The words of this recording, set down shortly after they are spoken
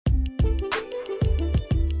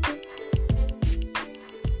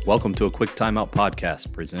Welcome to a Quick Timeout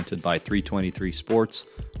podcast presented by 323 Sports.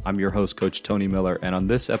 I'm your host, Coach Tony Miller, and on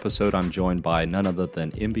this episode, I'm joined by none other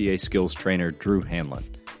than NBA skills trainer Drew Hanlen.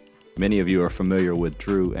 Many of you are familiar with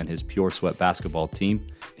Drew and his Pure Sweat basketball team.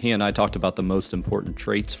 He and I talked about the most important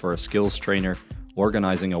traits for a skills trainer,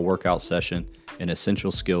 organizing a workout session, and essential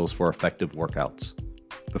skills for effective workouts.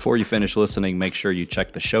 Before you finish listening, make sure you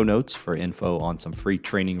check the show notes for info on some free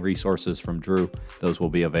training resources from Drew. Those will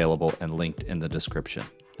be available and linked in the description.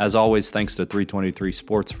 As always, thanks to 323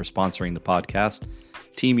 Sports for sponsoring the podcast.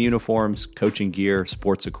 Team uniforms, coaching gear,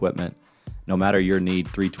 sports equipment. No matter your need,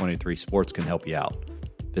 323 Sports can help you out.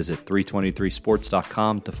 Visit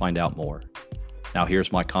 323sports.com to find out more. Now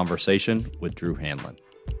here's my conversation with Drew Hanlen.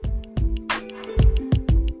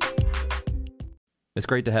 It's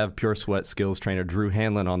great to have Pure Sweat skills trainer Drew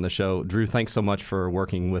Hanlen on the show. Drew, thanks so much for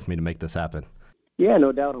working with me to make this happen. Yeah,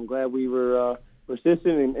 no doubt. I'm glad we were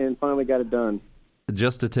persistent and finally got it done.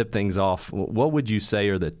 Just to tip things off, what would you say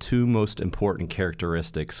are the two most important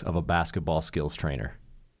characteristics of a basketball skills trainer?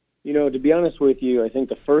 You know, to be honest with you, I think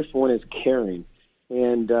the first one is caring.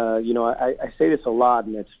 And, I say this a lot,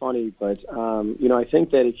 and it's funny, but, I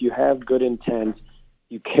think that if you have good intent,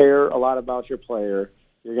 you care a lot about your player,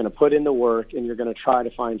 you're going to put in the work, and you're going to try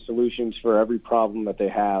to find solutions for every problem that they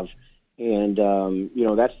have. And,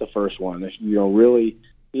 that's the first one. Really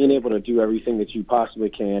being able to do everything that you possibly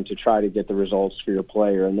can to try to get the results for your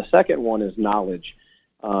player. And the second one is knowledge.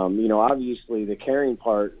 Obviously the caring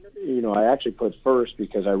part, I actually put first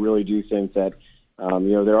because I really do think that,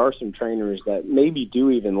 there are some trainers that maybe do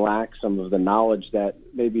even lack some of the knowledge that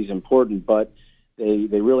maybe is important, but they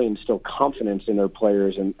really instill confidence in their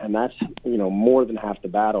players, and that's, more than half the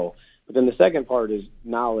battle. But then the second part is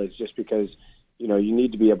knowledge, just because, you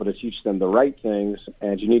need to be able to teach them the right things,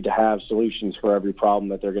 and you need to have solutions for every problem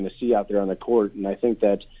that they're going to see out there on the court. And I think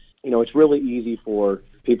that, it's really easy for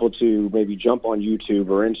people to maybe jump on YouTube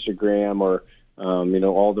or Instagram or,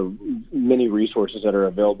 all the many resources that are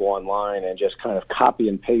available online and just kind of copy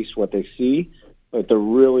and paste what they see. But the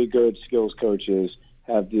really good skills coaches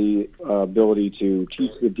have the ability to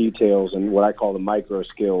teach the details and what I call the micro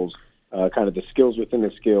skills, kind of the skills within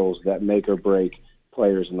the skills that make or break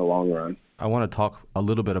players in the long run. I want to talk a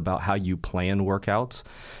little bit about how you plan workouts.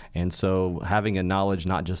 And so having a knowledge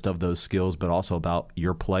not just of those skills, but also about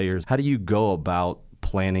your players. How do you go about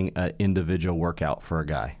planning an individual workout for a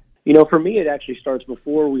guy? For me, it actually starts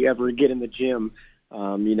before we ever get in the gym.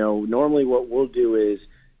 Normally what we'll do is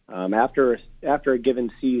after a given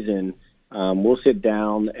season, we'll sit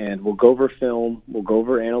down and we'll go over film, we'll go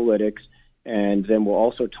over analytics, and then we'll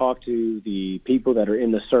also talk to the people that are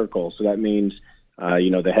in the circle. So that means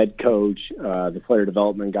the head coach, the player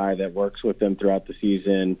development guy that works with them throughout the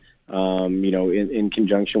season, in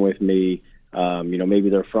conjunction with me, maybe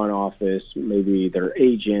their front office, maybe their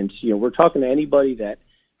agent. We're talking to anybody that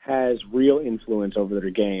has real influence over their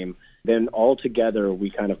game. Then all together we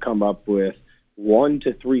kind of come up with 1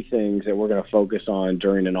 to 3 things that we're going to focus on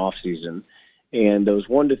during an off season. And those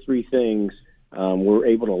 1 to 3 things we're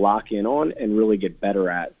able to lock in on and really get better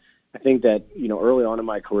at. I think that, early on in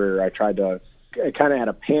my career, I kind of had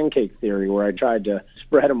a pancake theory where I tried to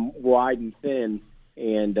spread them wide and thin,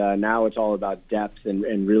 and now it's all about depth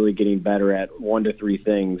and really getting better at 1 to 3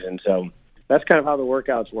 things. And so that's kind of how the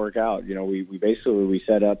workouts work out. We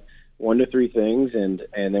set up 1 to 3 things, and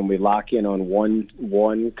then we lock in on one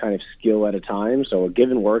kind of skill at a time. So a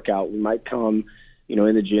given workout, we might come,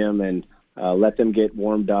 in the gym and let them get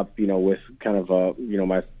warmed up, with kind of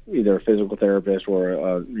my either a physical therapist or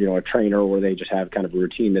a trainer, where they just have kind of a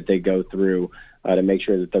routine that they go through to make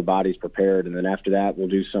sure that their body's prepared. And then after that, we'll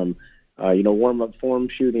do some, warm up form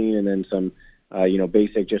shooting, and then some,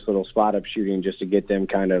 basic just little spot up shooting just to get them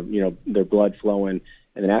kind of, their blood flowing.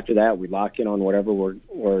 And then after that, we lock in on whatever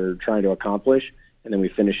we're trying to accomplish, and then we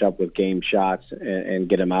finish up with game shots and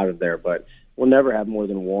get them out of there. But we'll never have more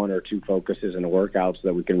than 1 or 2 focuses in a workout so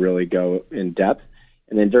that we can really go in depth.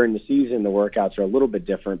 And then during the season, the workouts are a little bit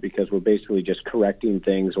different because we're basically just correcting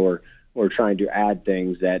things or trying to add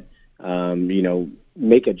things that,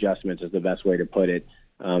 make adjustments is the best way to put it,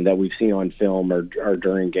 that we've seen on film or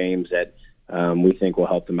during games that we think will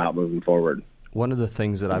help them out moving forward. One of the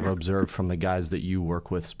things that I've observed from the guys that you work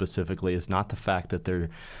with specifically is not the fact that they're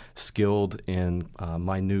skilled in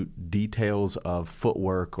minute details of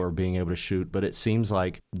footwork or being able to shoot, but it seems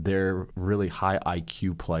like they're really high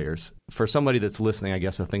IQ players. For somebody that's listening, I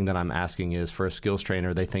guess the thing that I'm asking is, for a skills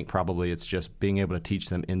trainer, they think probably it's just being able to teach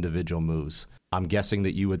them individual moves. I'm guessing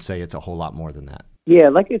that you would say it's a whole lot more than that. Yeah,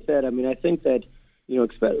 like I said, I think that,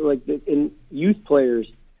 in youth players,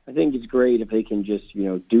 I think it's great if they can just,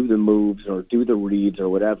 do the moves or do the reads or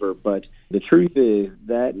whatever. But the truth is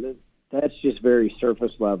that that's just very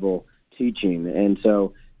surface level teaching. And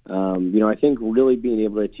so, I think really being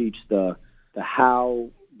able to teach the how,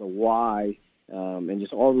 the why, and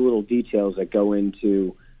just all the little details that go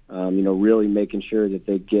into, really making sure that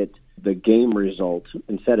they get the game results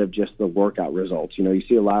instead of just the workout results. You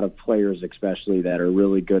see a lot of players, especially, that are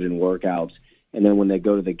really good in workouts, and then when they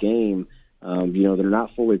go to the game, they're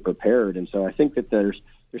not fully prepared. And so I think that there's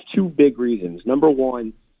two big reasons. Number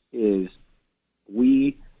one is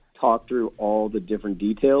we talk through all the different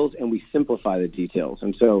details and we simplify the details.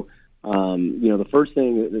 And so, the first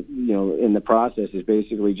thing, in the process is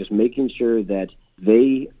basically just making sure that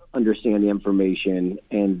they understand the information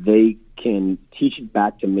and they can teach it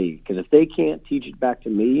back to me. Because if they can't teach it back to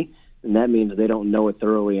me, then that means they don't know it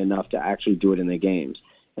thoroughly enough to actually do it in the games.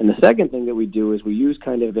 And the second thing that we do is we use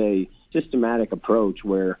kind of a systematic approach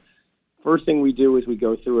where first thing we do is we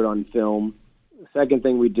go through it on film. The second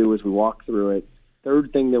thing we do is we walk through it.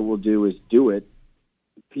 Third thing that we'll do is do it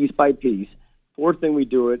piece by piece. Fourth thing we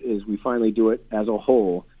do it is we finally do it as a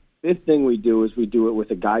whole. Fifth thing we do is we do it with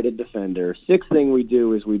a guided defender. Sixth thing we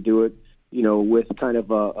do is we do it, with kind of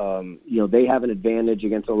they have an advantage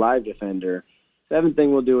against a live defender. Seventh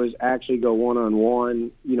thing we'll do is actually go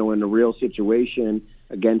one-on-one, in a real situation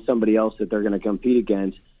against somebody else that they're going to compete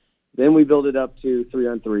against. Then we build it up to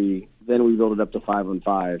 3-on-3. Then we build it up to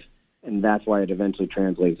 5-on-5. And that's why it eventually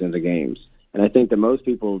translates into games. And I think that most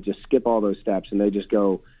people just skip all those steps and they just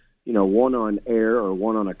go, one on air or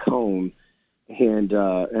one on a cone. And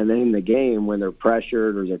then in the game, when they're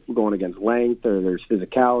pressured or they're going against length or there's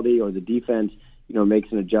physicality or the defense,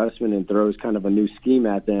 makes an adjustment and throws kind of a new scheme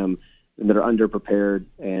at them, and they're underprepared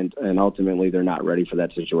and ultimately they're not ready for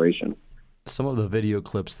that situation. Some of the video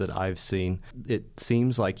clips that I've seen, it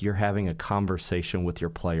seems like you're having a conversation with your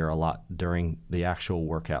player a lot during the actual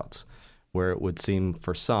workouts, where it would seem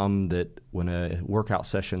for some that when a workout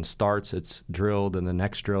session starts, it's drilled and the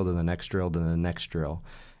next drill, then the next drill, then the next drill.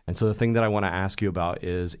 And so the thing that I want to ask you about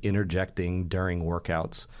is interjecting during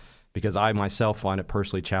workouts, because I myself find it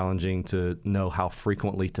personally challenging to know how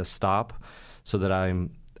frequently to stop so that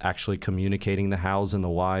I'm actually communicating the hows and the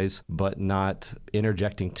whys, but not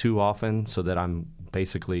interjecting too often so that I'm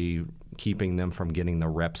basically keeping them from getting the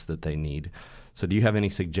reps that they need. So do you have any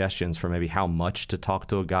suggestions for maybe how much to talk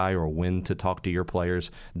to a guy or when to talk to your players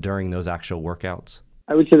during those actual workouts?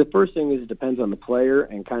 I would say the first thing is it depends on the player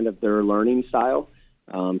and kind of their learning style.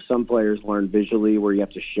 Some players learn visually where you have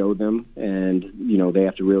to show them and, they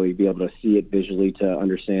have to really be able to see it visually to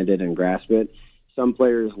understand it and grasp it. Some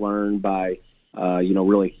players learn by,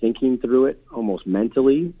 really thinking through it almost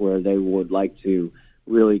mentally, where they would like to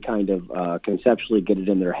really kind of conceptually get it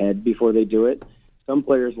in their head before they do it. Some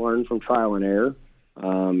players learn from trial and error.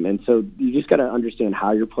 And so you just got to understand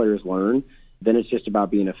how your players learn. Then it's just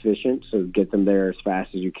about being efficient, so get them there as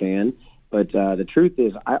fast as you can. But the truth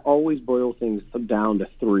is, I always boil things down to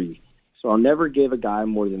 3. So I'll never give a guy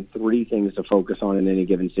more than 3 things to focus on in any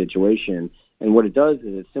given situation. And what it does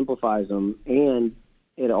is it simplifies them, and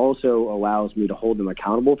it also allows me to hold them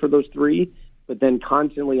accountable for those 3. But then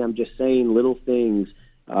constantly I'm just saying little things,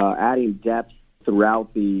 adding depth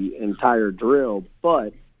throughout the entire drill.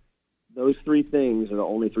 But those 3 things are the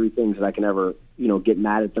only 3 things that I can ever, get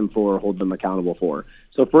mad at them for or hold them accountable for.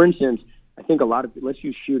 So, for instance, I think let's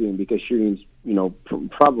use shooting, because shooting's,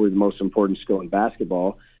 probably the most important skill in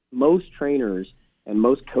basketball. Most trainers and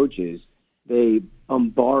most coaches, they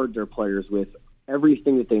bombard their players with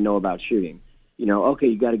everything that they know about shooting. Okay,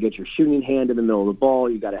 you got to get your shooting hand in the middle of the ball.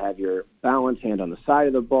 You got to have your balance hand on the side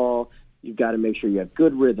of the ball. You've got to make sure you have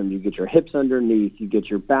good rhythm. You get your hips underneath. You get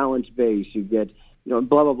your balance base. You get, blah,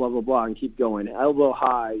 blah, blah, blah, blah, and keep going. Elbow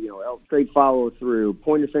high, straight follow through,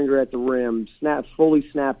 point your finger at the rim, fully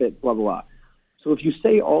snap it, blah, blah, blah. So if you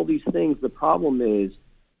say all these things, the problem is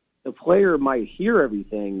the player might hear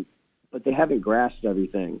everything, but they haven't grasped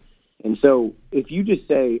everything. And so if you just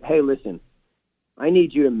say, hey, listen, I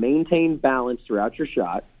need you to maintain balance throughout your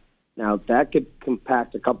shot. Now, that could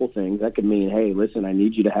compact a couple things. That could mean, hey, listen, I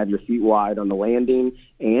need you to have your feet wide on the landing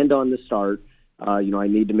and on the start. I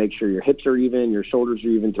need to make sure your hips are even, your shoulders are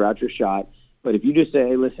even throughout your shot. But if you just say,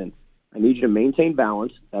 hey, listen, I need you to maintain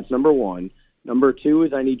balance, that's number 1. Number 2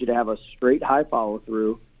 is I need you to have a straight high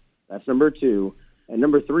follow-through. That's number 2. And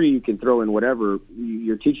number 3, you can throw in whatever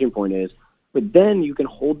your teaching point is. But then you can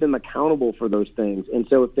hold them accountable for those things. And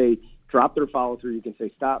so if they drop their follow-through, you can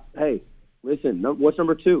say, stop, hey, listen, what's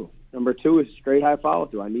number 2? Number 2 is straight high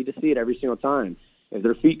follow-through. I need to see it every single time. If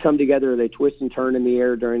their feet come together, they twist and turn in the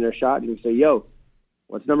air during their shot, you can say, yo,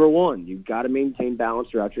 what's number 1? You've got to maintain balance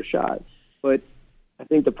throughout your shot. But I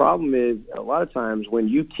think the problem is a lot of times when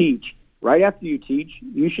you teach, right after you teach,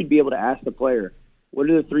 you should be able to ask the player, what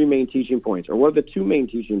are the 3 main teaching points, or what are the 2 main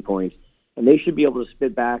teaching points? And they should be able to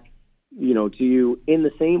spit back, to you in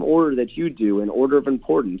the same order that you do, in order of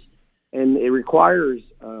importance. And it requires,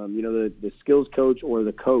 the skills coach or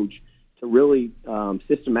the coach to really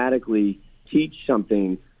systematically teach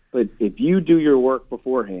something. But if you do your work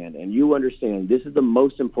beforehand and you understand this is the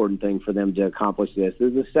most important thing for them to accomplish this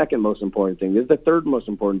is the second most important thing, this is the third most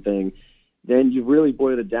important thing, then you've really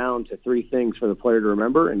boiled it down to 3 things for the player to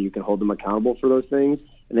remember, and you can hold them accountable for those things.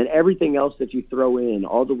 And then everything else that you throw in,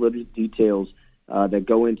 all the little details that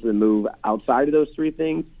go into the move outside of those 3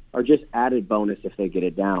 things are just added bonus if they get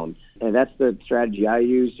it down. And that's the strategy I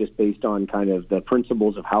use, just based on kind of the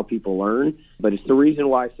principles of how people learn. But it's the reason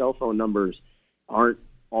why cell phone numbers aren't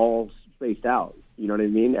all spaced out. You know what I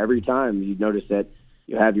mean? Every time you notice that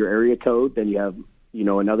you have your area code, then you have,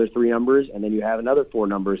 another 3 numbers, and then you have another 4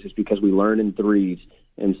 numbers. It's because we learn in threes.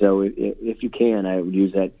 And so if you can, I would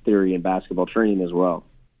use that theory in basketball training as well.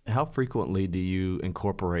 How frequently do you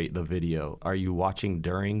incorporate the video? Are you watching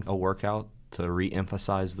during a workout to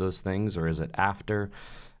re-emphasize those things, or is it after?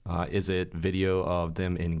 Is it video of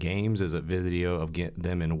them in games? Is it video of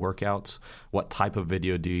them in workouts? What type of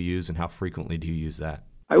video do you use, and how frequently do you use that?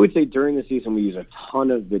 I would say during the season we use a ton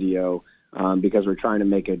of video because we're trying to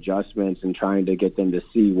make adjustments and trying to get them to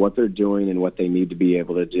see what they're doing and what they need to be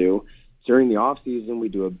able to do. During the off season, we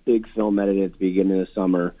do a big film edit at the beginning of the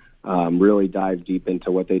summer, really dive deep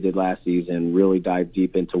into what they did last season, really dive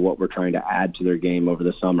deep into what we're trying to add to their game over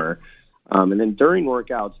the summer. And then during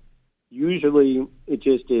workouts, usually it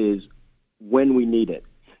just is when we need it.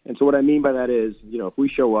 And so what I mean by that is, if we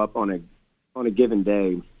show up on a given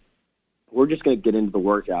day, we're just going to get into the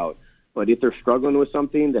workout. But if they're struggling with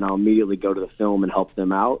something, then I'll immediately go to the film and help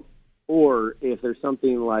them out. Or if there's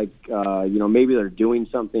something like, maybe they're doing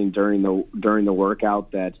something during the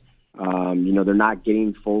workout that, they're not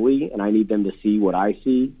getting fully, and I need them to see what I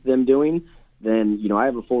see them doing, then, I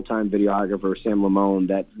have a full-time videographer, Sam Lamone,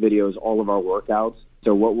 that videos all of our workouts.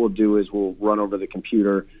 So what we'll do is we'll run over the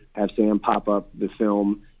computer, have Sam pop up the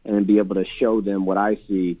film, and then be able to show them what I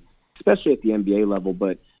see, especially at the NBA level.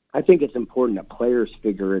 But I think it's important that players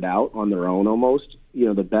figure it out on their own almost.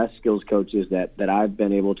 The best skills coaches that I've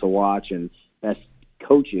been able to watch, and best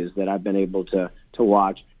coaches that I've been able to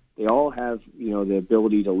watch, they all have, the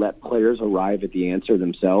ability to let players arrive at the answer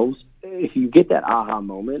themselves. If you get that aha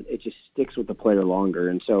moment, it just sticks with the player longer.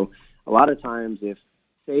 And so a lot of times if,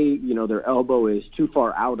 say, their elbow is too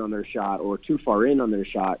far out on their shot or too far in on their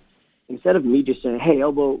shot, instead of me just saying, hey,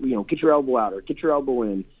 elbow, get your elbow out or get your elbow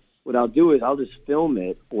in, what I'll do is I'll just film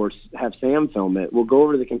it or have Sam film it. We'll go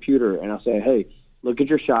over to the computer and I'll say, hey, look at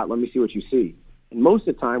your shot. Let me see what you see. And most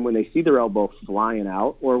of the time when they see their elbow flying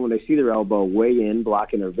out or when they see their elbow way in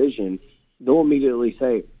blocking their vision, they'll immediately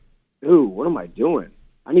say, ooh, what am I doing?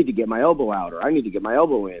 I need to get my elbow out or I need to get my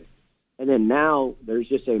elbow in. And then now there's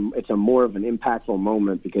just it's a more of an impactful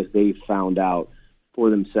moment because they've found out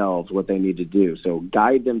for themselves what they need to do. So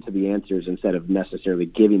guide them to the answers instead of necessarily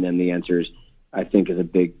giving them the answers, I think, is a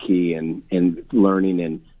big key in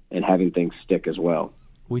learning and having things stick as well.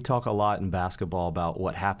 We talk a lot in basketball about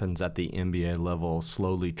what happens at the NBA level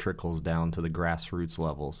slowly trickles down to the grassroots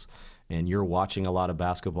levels. And you're watching a lot of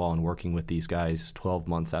basketball and working with these guys 12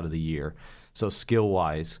 months out of the year. So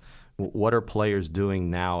skill-wise, what are players doing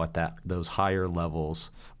now at those higher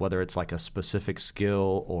levels, whether it's like a specific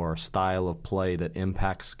skill or style of play that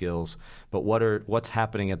impacts skills, but what's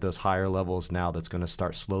happening at those higher levels now that's going to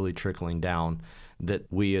start slowly trickling down that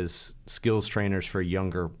we as skills trainers for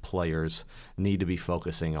younger players need to be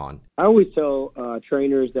focusing on? I always tell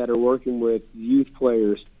trainers that are working with youth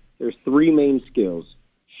players, there's 3 main skills: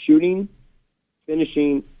 shooting,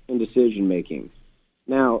 finishing, and decision-making.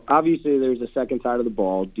 Now, obviously, there's a second side of the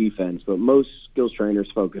ball, defense, but most skills trainers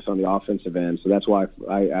focus on the offensive end, so that's why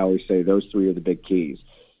I always say those 3 are the big keys.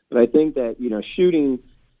 But I think that, shooting,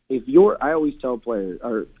 I always tell players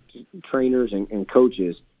or trainers and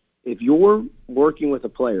coaches, if you're working with a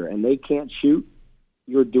player and they can't shoot,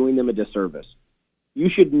 you're doing them a disservice. You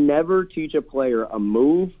should never teach a player a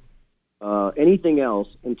move, anything else,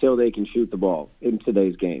 until they can shoot the ball in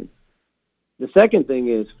today's game. The second thing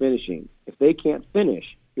is finishing. If they can't finish,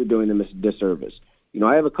 you're doing them a disservice.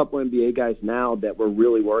 I have a couple NBA guys now that we're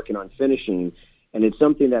really working on finishing, and it's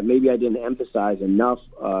something that maybe I didn't emphasize enough,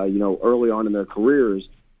 early on in their careers.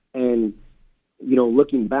 And,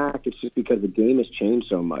 looking back, it's just because the game has changed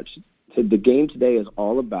so much. So the game today is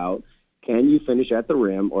all about, can you finish at the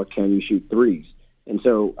rim or can you shoot threes? And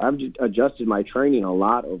so I've adjusted my training a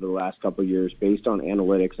lot over the last couple of years based on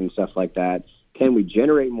analytics and stuff like that. Can we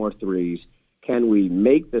generate more threes? Can we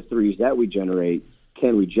make the threes that we generate?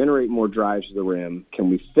 Can we generate more drives to the rim? Can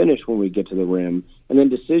we finish when we get to the rim? And then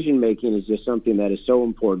decision-making is just something that is so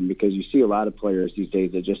important because you see a lot of players these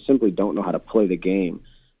days that just simply don't know how to play the game.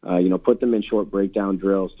 Put them in short breakdown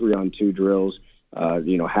drills, 3-on-2 drills,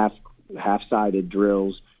 half-sided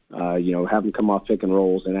drills, have them come off pick and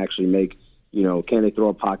rolls and actually make, can they throw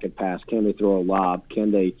a pocket pass? Can they throw a lob?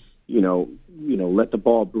 Can they, let the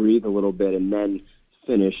ball breathe a little bit and then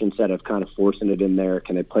finish instead of kind of forcing it in there?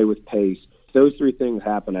 Can they play with pace? Those three things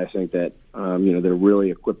happen, I think, that, they're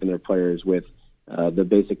really equipping their players with the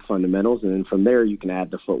basic fundamentals. And then from there, you can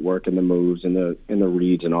add the footwork and the moves and the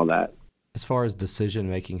reads and all that. As far as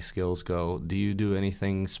decision-making skills go, do you do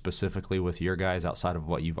anything specifically with your guys outside of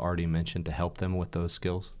what you've already mentioned to help them with those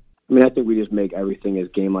skills? I mean, I think we just make everything as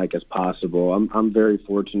game-like as possible. I'm very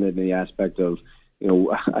fortunate in the aspect of,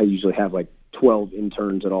 I usually have like 12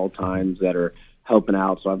 interns at all times that are helping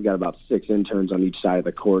out. So I've got about 6 interns on each side of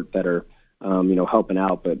the court that are, helping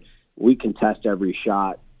out. But we can test every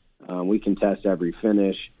shot. We can test every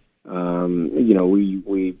finish.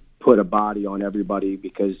 We put a body on everybody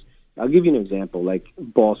because I'll give you an example, like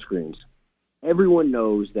ball screens. Everyone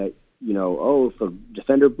knows that, if a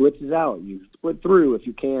defender blitzes out, you split through if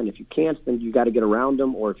you can. If you can't, then you got to get around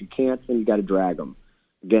them, or if you can't, then you got to drag them.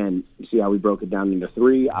 Again, you see how we broke it down into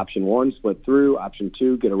 3. Option 1, split through. Option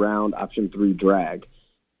 2, get around. Option 3, drag.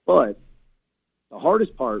 But the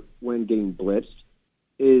hardest part when getting blitzed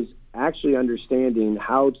is actually understanding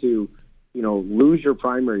how to, lose your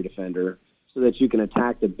primary defender so that you can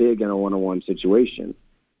attack the big in a one-on-one situation.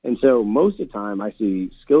 And so most of the time I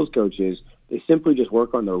see skills coaches, they simply just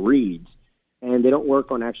work on their reads, and they don't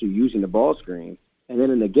work on actually using the ball screen. And then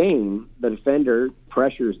in the game, the defender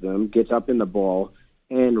pressures them, gets up in the ball,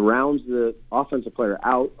 and rounds the offensive player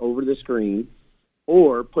out over the screen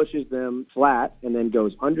or pushes them flat and then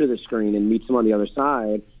goes under the screen and meets them on the other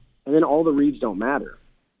side, and then all the reads don't matter.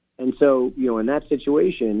 And so, in that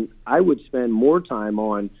situation, I would spend more time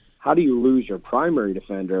on how do you lose your primary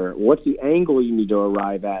defender? What's the angle you need to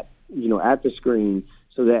arrive at, at the screen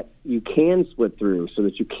so that you can split through, so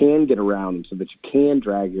that you can get around them, so that you can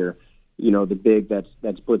drag your, the big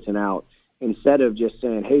that's blitzing out, instead of just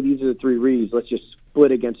saying, hey, these are the 3 reads. Let's just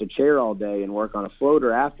split against a chair all day and work on a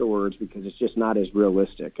floater afterwards because it's just not as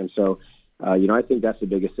realistic. And so, I think that's the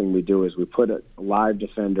biggest thing we do is we put live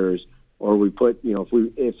defenders, or we put,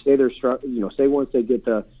 say once they get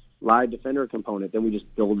the live defender component, then we just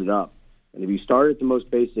build it up. And if you start at the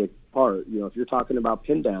most basic part, if you're talking about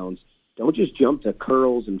pin downs, don't just jump to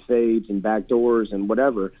curls and fades and backdoors and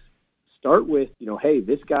whatever. Start with, hey,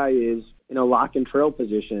 this guy is in a lock and trail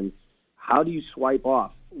position. How do you swipe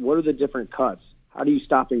off? What are the different cuts? How do you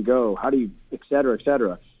stop and go? How do you, et cetera, et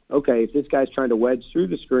cetera? Okay, if this guy's trying to wedge through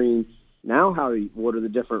the screen, now what are the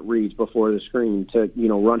different reads before the screen to,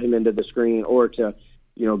 run him into the screen or to,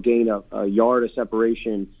 gain a yard of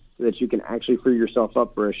separation so that you can actually free yourself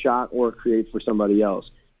up for a shot or create for somebody else.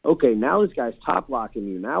 Okay, now this guy's top locking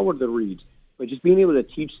you. Now what are the reads? But just being able to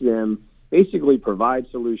teach them, basically provide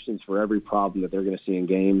solutions for every problem that they're going to see in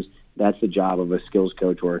games, that's the job of a skills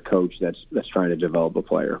coach or a coach that's trying to develop a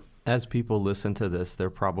player. As people listen to this,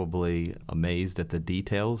 they're probably amazed at the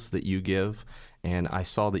details that you give. And I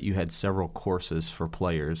saw that you had several courses for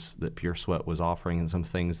players that Pure Sweat was offering and some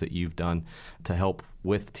things that you've done to help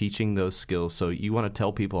with teaching those skills. So you want to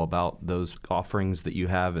tell people about those offerings that you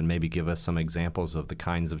have and maybe give us some examples of the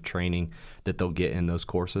kinds of training that they'll get in those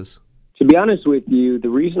courses? To be honest with you, the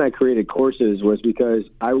reason I created courses was because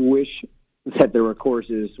I wish that there were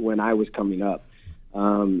courses when I was coming up.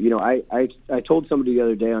 I told somebody the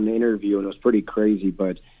other day on the interview, and it was pretty crazy,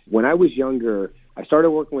 but when I was younger, I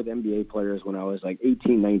started working with NBA players when I was like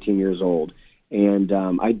 18, 19 years old, and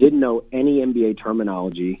I didn't know any NBA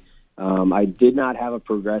terminology. I did not have a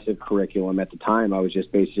progressive curriculum at the time. I was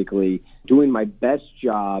just basically doing my best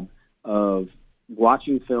job of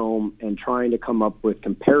watching film and trying to come up with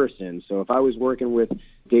comparisons. So if I was working with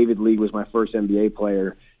David Lee, was my first NBA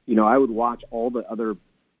player, I would watch all the other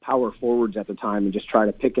power forwards at the time and just try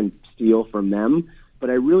to pick and steal from them. But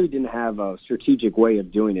I really didn't have a strategic way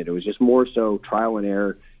of doing it. It was just more so trial and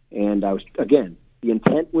error. And the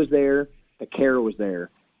intent was there, the care was there,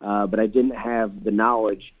 but I didn't have the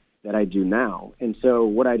knowledge that I do now. And so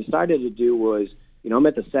what I decided to do was, I'm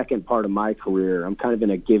at the second part of my career. I'm kind of in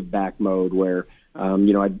a give back mode where,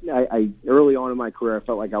 I early on in my career, I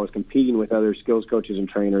felt like I was competing with other skills coaches and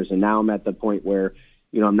trainers. And now I'm at the point where,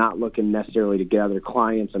 I'm not looking necessarily to get other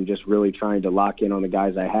clients. I'm just really trying to lock in on the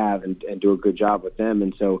guys I have and do a good job with them.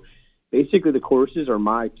 And so basically the courses are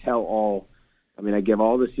my tell-all I mean, I give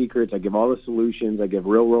all the secrets, I give all the solutions, I give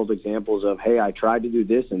real-world examples of, hey, I tried to do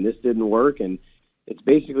this and this didn't work, and it's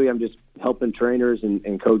basically I'm just helping trainers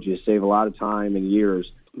and coaches save a lot of time and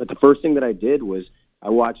years. But the first thing that I did was I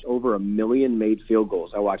watched over 1 million made field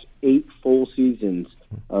goals. I watched 8 full seasons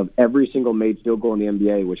of every single made field goal in the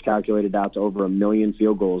NBA, which calculated out to over 1 million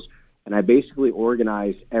field goals. And I basically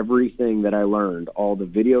organized everything that I learned, all the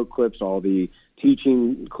video clips, all the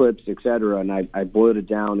teaching clips, et cetera, and I boiled it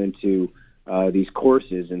down into these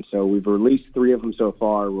courses. And so we've released 3 of them so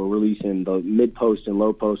far. We're releasing the mid-post and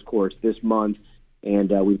low-post course this month, and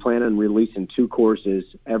we plan on releasing 2 courses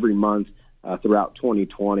every month throughout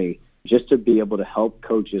 2020 just to be able to help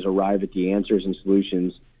coaches arrive at the answers and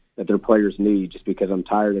solutions that their players need, just because I'm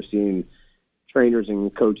tired of seeing trainers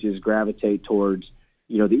and coaches gravitate towards,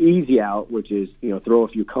 the easy out, which is, throw a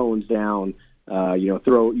few cones down,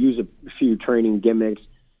 use a few training gimmicks.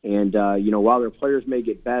 And, while their players may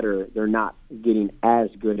get better, they're not getting as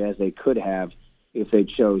good as they could have if they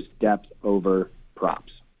chose depth over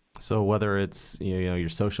props. So whether it's your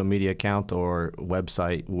social media account or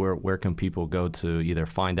website, where can people go to either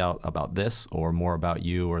find out about this or more about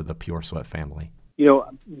you or the Pure Sweat family?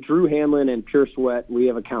 Drew Hanlen and Pure Sweat, we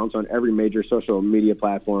have accounts on every major social media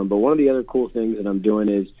platform. But one of the other cool things that I'm doing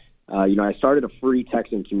is, I started a free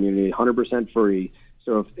texting community, 100% free.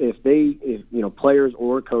 So if players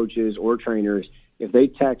or coaches or trainers, if they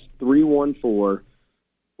text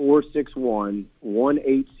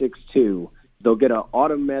 314-461-1862, they'll get an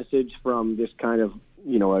auto message from this kind of,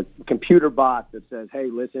 a computer bot that says,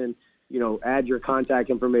 hey, listen, add your contact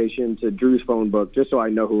information to Drew's phone book just so I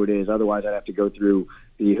know who it is. Otherwise, I'd have to go through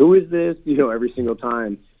who is this, every single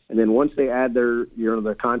time. And then once they add their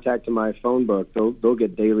contact to my phone book, they'll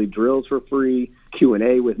get daily drills for free,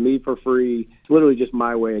 Q&A with me for free. It's literally just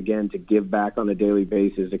my way, again, to give back on a daily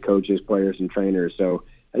basis to coaches, players, and trainers. So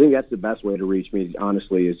I think that's the best way to reach me,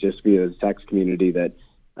 honestly, is just via the text community that,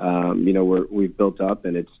 we've built up.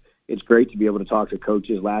 And it's great to be able to talk to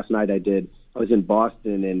coaches. Last night I was in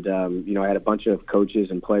Boston, and, I had a bunch of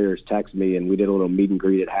coaches and players text me, and we did a little meet and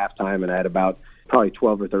greet at halftime, and I had about probably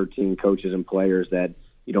 12 or 13 coaches and players that,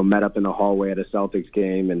 met up in the hallway at a Celtics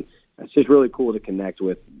game. And it's just really cool to connect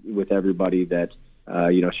with everybody that,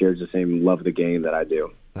 shares the same love of the game that I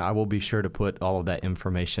do. I will be sure to put all of that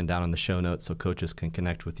information down in the show notes so coaches can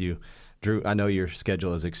connect with you. Drew, I know your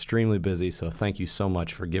schedule is extremely busy, so thank you so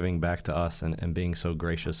much for giving back to us and being so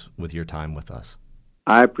gracious with your time with us.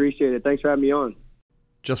 I appreciate it. Thanks for having me on.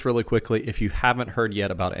 Just really quickly, if you haven't heard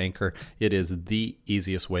yet about Anchor, it is the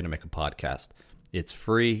easiest way to make a podcast. It's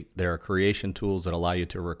free. There are creation tools that allow you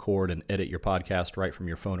to record and edit your podcast right from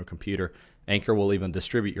your phone or computer. Anchor will even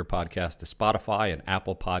distribute your podcast to Spotify and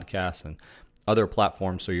Apple Podcasts and other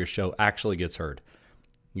platforms so your show actually gets heard.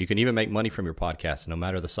 You can even make money from your podcast, no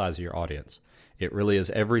matter the size of your audience. It really is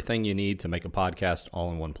everything you need to make a podcast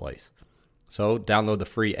all in one place. So download the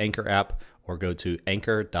free Anchor app or go to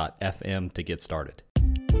anchor.fm to get started.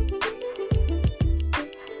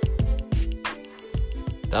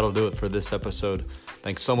 That'll do it for this episode.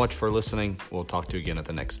 Thanks so much for listening. We'll talk to you again at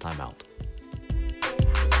the next time out.